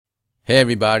Hey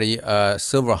everybody,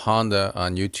 Silver Honda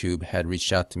on YouTube had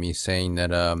reached out to me saying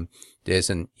that there's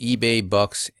an eBay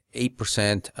Bucks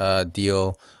 8%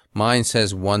 deal. Mine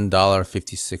says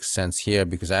 $1.56 here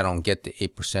because I don't get the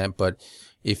 8%, but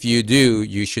if you do,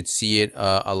 you should see it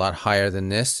a lot higher than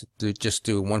this. Just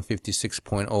do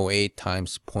 156.08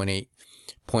 times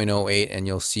 0.08 and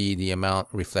you'll see the amount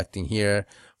reflecting here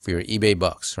for your eBay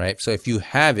Bucks, right? So if you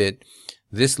have it,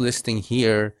 this listing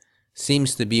here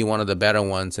seems to be one of the better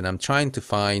ones, and I'm trying to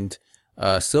find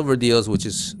silver deals, which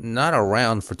is not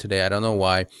around for today. I don't know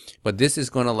why, but this is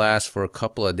going to last for a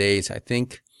couple of days. I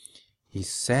think he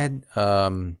said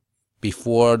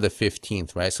before the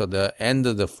 15th, right? So the end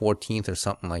of the 14th or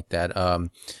something like that,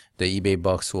 the eBay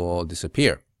Bucks will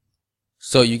disappear.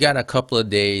 So you got a couple of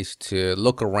days to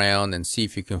look around and see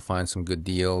if you can find some good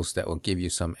deals that will give you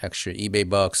some extra eBay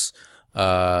Bucks.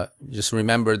 Just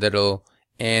remember that it'll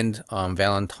end on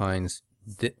Valentine's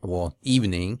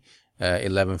evening,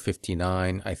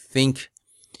 11:59, I think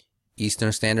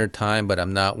Eastern Standard Time, but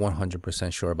I'm not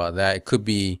 100% sure about that. It could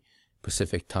be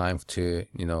Pacific time to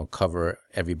cover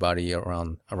everybody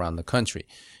around the country.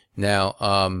 Now,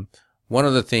 one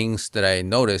of the things that I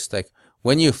noticed, like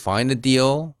when you find a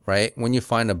deal, right? When you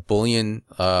find a bullion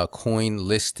coin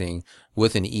listing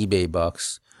with an eBay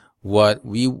Bucks, what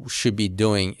we should be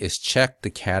doing is check the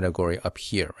category up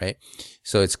here, right?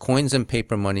 So it's coins and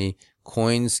paper money,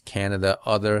 coins, Canada,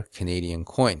 other Canadian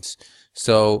coins.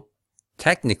 So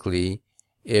technically,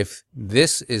 if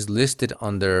this is listed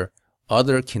under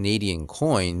other Canadian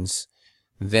coins,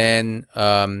 then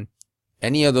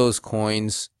any of those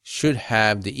coins should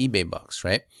have the eBay Bucks,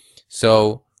 right?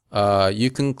 So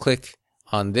you can click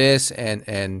on this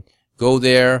and go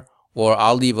there, or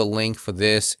I'll leave a link for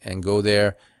this and go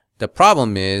there. The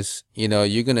problem is,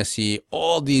 you're going to see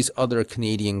all these other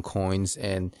Canadian coins,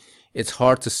 and it's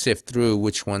hard to sift through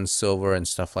which one's silver and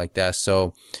stuff like that.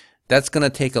 So that's going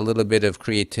to take a little bit of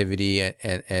creativity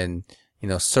and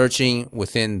searching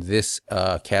within this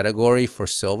category for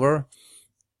silver.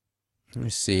 Let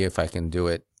me see if I can do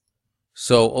it.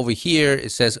 So over here,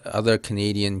 it says other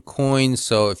Canadian coins.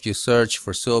 So if you search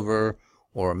for silver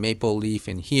or maple leaf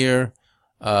in here,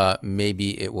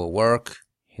 maybe it will work.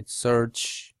 Hit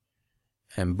search.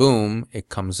 And boom, it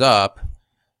comes up.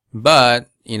 But,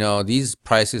 these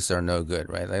prices are no good,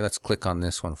 right? Like, let's click on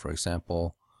this one, for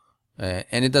example.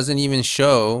 And it doesn't even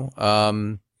show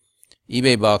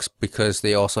eBay Bucks because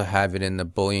they also have it in the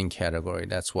bullion category.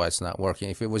 That's why it's not working.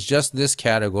 If it was just this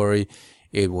category,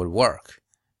 it would work.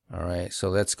 All right, so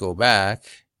let's go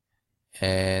back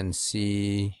and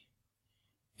see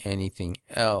anything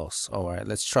else. All right,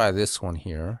 let's try this one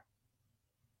here.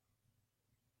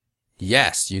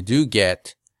 Yes, you do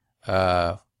get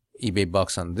eBay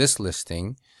Bucks on this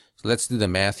listing. So let's do the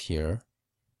math here.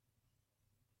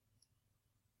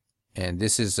 And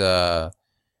this is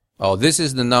this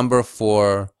is the number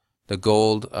for the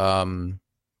gold,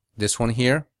 this one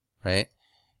here, right?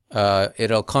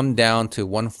 It'll come down to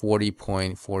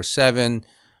 140.47.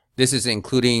 This is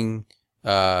including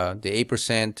the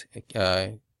 8%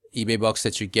 eBay Bucks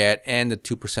that you get and the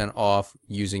 2% off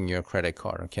using your credit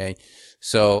card, okay?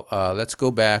 So let's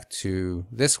go back to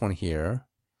this one here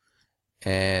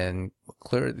and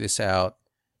clear this out.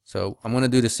 So I'm going to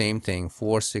do the same thing,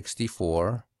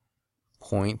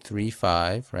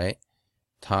 464.35, right,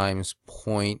 times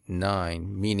 0.9,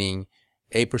 meaning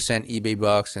 8% eBay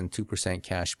Bucks and 2%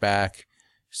 cash back.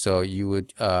 So you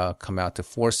would come out to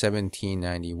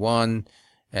 417.91,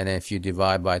 and if you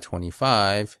divide by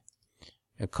 25,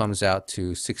 it comes out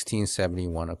to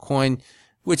 16.71 a coin,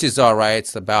 which is all right.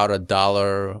 It's about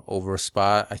 $1 over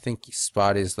spot. I think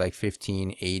spot is like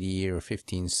 15.80 or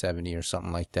 15.70 or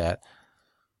something like that.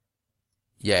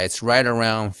 Yeah, it's right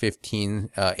around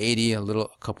 15.80, a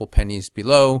couple pennies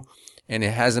below, and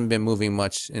it hasn't been moving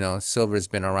much. Silver's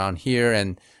been around here,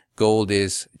 and gold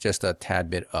is just a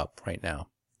tad bit up right now.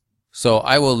 So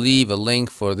I will leave a link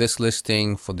for this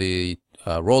listing for the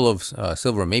roll of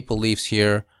silver maple leafs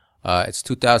here. It's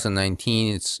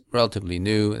 2019. It's relatively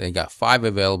new. They got 5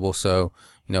 available, so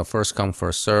first come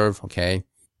first serve, okay?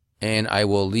 And I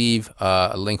will leave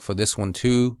a link for this one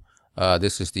too.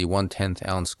 This is the 1/10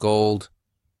 ounce gold.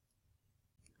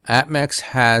 APMEX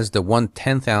has the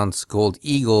 1/10 ounce gold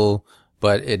eagle,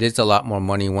 but it is a lot more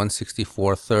money,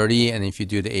 164.30, and if you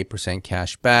do the 8%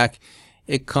 cash back,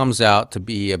 it comes out to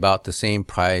be about the same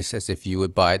price as if you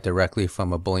would buy it directly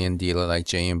from a bullion dealer like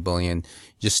JM Bullion.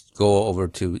 Just go over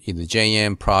to either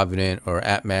JM, Provident, or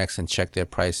APMEX and check their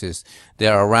prices.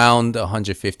 They're around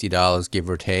 $150, give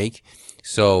or take.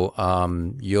 So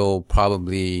you'll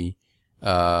probably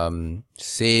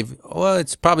save, well,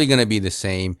 it's probably going to be the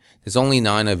same. There's only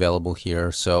 9 available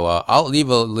here, so I'll leave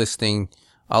a link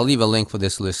for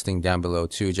this listing down below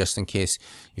too, just in case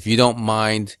if you don't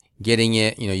mind getting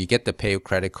it. You get the pay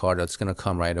credit card that's going to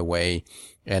come right away,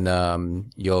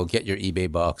 and you'll get your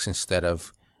eBay bucks instead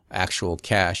of actual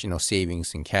cash,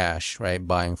 savings in cash, right?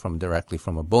 Buying directly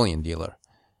from a bullion dealer.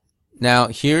 Now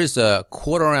here's a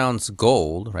quarter ounce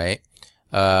gold, right?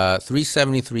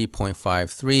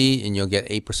 373.53, and you'll get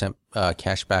 8%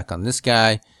 cash back on this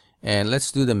guy. And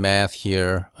let's do the math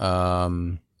here.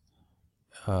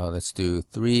 Let's do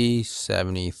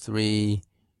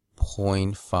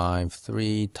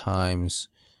 373.53 times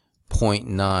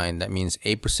 0.9. That means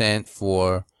 8%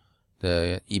 for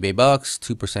the eBay bucks,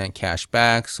 2% cash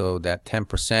back. So that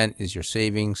 10% is your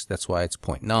savings. That's why it's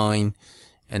 0.9.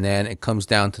 And then it comes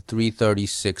down to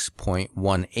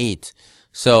 336.18.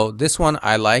 So this one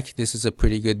I like. This is a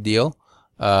pretty good deal.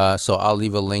 So I'll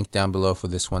leave a link down below for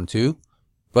this one too.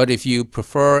 But if you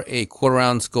prefer a quarter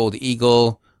ounce gold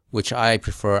eagle, which I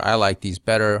prefer, I like these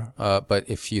better. But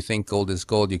if you think gold is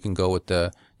gold, you can go with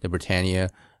the Britannia.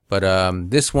 But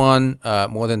this one,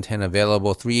 more than 10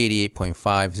 available,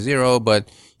 388.50. But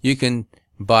you can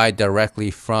buy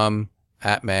directly from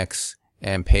APMEX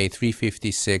and pay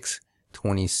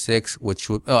 356.26, which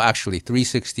would, oh, actually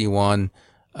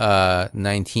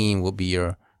 361.19 will be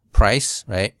your price,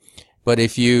 right? But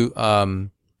if you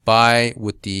buy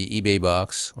with the eBay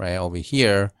bucks, right, over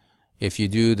here, if you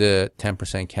do the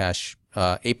 10% cash,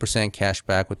 8% cash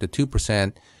back with the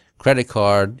 2% credit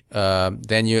card,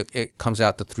 then it comes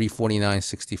out to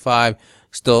 349.65.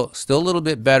 Still a little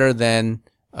bit better than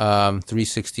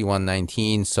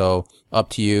 361.19. So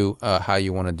up to you how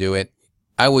you want to do it.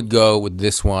 I would go with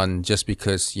this one just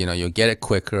because you'll get it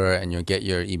quicker and you'll get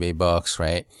your eBay bucks,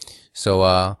 right? So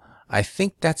I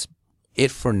think that's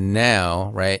it for now,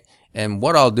 right? And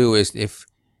what I'll do is, if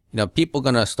people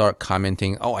gonna start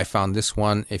commenting, oh, I found this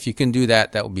one. If you can do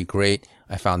that, that would be great.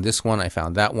 I found this one. I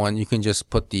found that one. You can just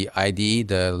put the ID,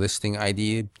 the listing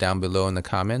ID, down below in the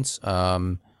comments. I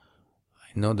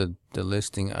know the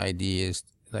listing ID is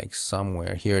like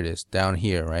somewhere. Here it is, down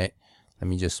here, right? Let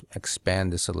me just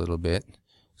expand this a little bit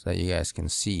so that you guys can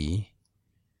see.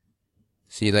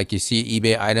 See, like you see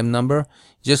eBay item number.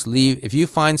 Just leave, if you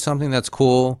find something that's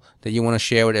cool that you want to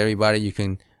share with everybody, you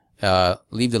can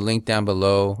leave the link down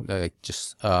below,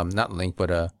 not link,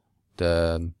 but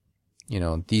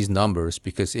these numbers,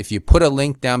 because if you put a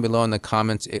link down below in the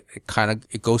comments,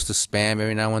 it goes to spam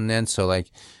every now and then. So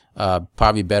like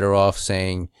probably better off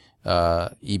saying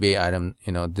eBay item,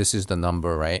 this is the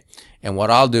number, right? And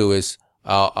what I'll do is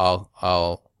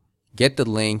I'll get the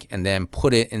link and then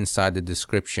put it inside the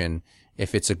description.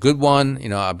 If it's a good one,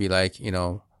 I'll be like,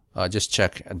 just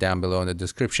check down below in the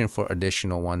description for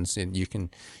additional ones, and you can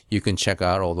check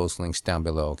out all those links down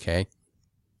below. Okay.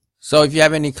 So if you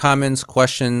have any comments,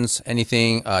 questions,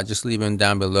 anything, just leave them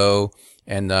down below.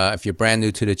 And if you're brand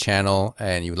new to the channel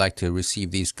and you would like to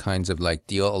receive these kinds of like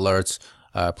deal alerts,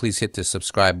 please hit the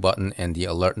subscribe button and the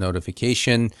alert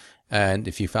notification. And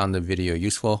if you found the video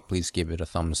useful, please give it a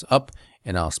thumbs up,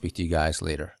 and I'll speak to you guys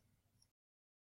later.